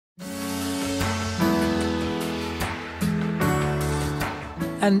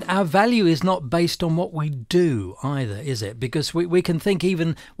And our value is not based on what we do either, is it? Because we can think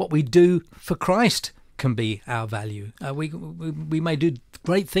even what we do for Christ can be our value. We may do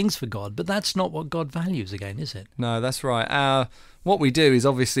great things for God, but that's not what God values again, is it? No, that's right. What we do is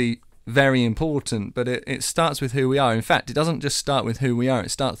obviously very important, but it starts with who we are. In fact, it doesn't just start with who we are,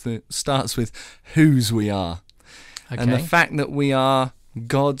 it starts with whose we are. Okay. And the fact that we are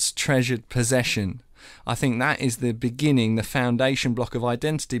God's treasured possession, I think that is the beginning, the foundation block of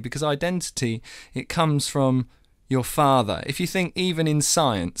identity, because identity, it comes from your father. If you think even in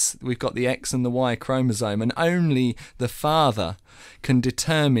science, we've got the X and the Y chromosome, and only the father can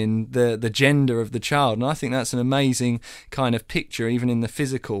determine the gender of the child. And I think that's an amazing kind of picture, even in the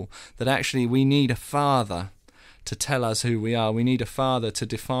physical, that actually we need a father to tell us who we are. We need a father to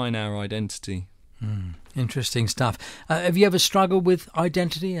define our identity. Interesting stuff. Have you ever struggled with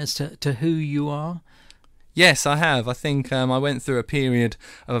identity as to who you are? Yes, I have. I think I went through a period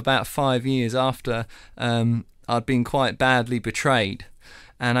of about 5 years after I'd been quite badly betrayed.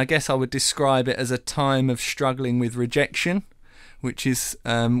 And I guess I would describe it as a time of struggling with rejection, which is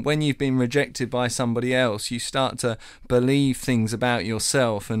when you've been rejected by somebody else, you start to believe things about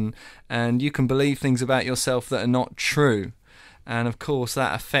yourself, and you can believe things about yourself that are not true. And of course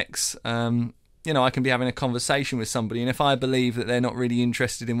that affects... I can be having a conversation with somebody, and if I believe that they're not really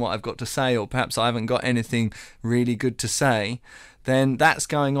interested in what I've got to say, or perhaps I haven't got anything really good to say, then that's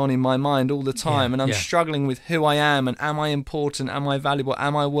going on in my mind all the time, and I'm struggling with who I am, and am I important, am I valuable,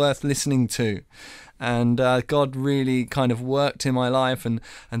 am I worth listening to? And God really kind of worked in my life and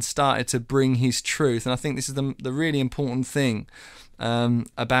started to bring his truth. And I think this is the really important thing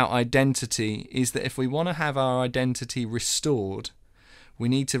about identity, is that if we want to have our identity restored, we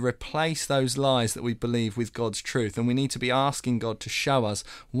need to replace those lies that we believe with God's truth, and we need to be asking God to show us,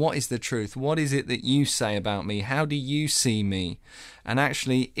 what is the truth? What is it that you say about me? How do you see me? And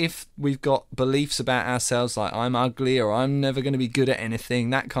actually, if we've got beliefs about ourselves like I'm ugly or I'm never going to be good at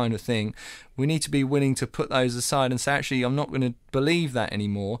anything, that kind of thing, we need to be willing to put those aside and say, actually, I'm not going to believe that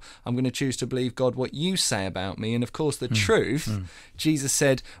anymore. I'm going to choose to believe, God, what you say about me. And of course, the truth, Jesus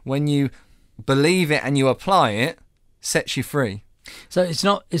said, when you believe it and you apply it, sets you free. So it's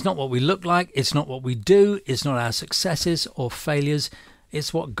not what we look like, it's not what we do, it's not our successes or failures,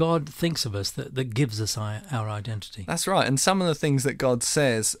 it's what God thinks of us that gives us our identity. That's right. And some of the things that God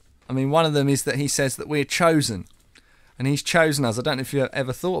says, I mean, one of them is that he says that we're chosen. And he's chosen us. I don't know if you've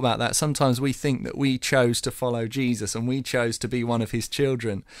ever thought about that. Sometimes we think that we chose to follow Jesus and we chose to be one of his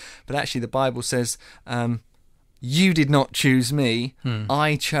children. But actually the Bible says... you did not choose me,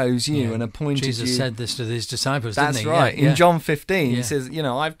 I chose you and appointed you. Jesus said this to his disciples, didn't he? That's right. In John 15, he says,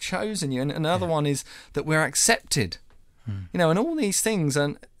 I've chosen you. And another one is that we're accepted. And all these things,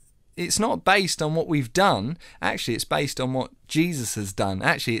 and it's not based on what we've done. Actually, it's based on what Jesus has done.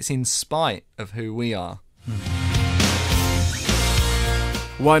 Actually, it's in spite of who we are.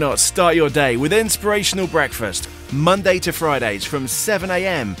 Why not start your day with Inspirational Breakfast, Monday to Fridays from 7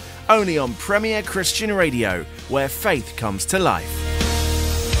 a.m, only on Premier Christian Radio, where faith comes to life.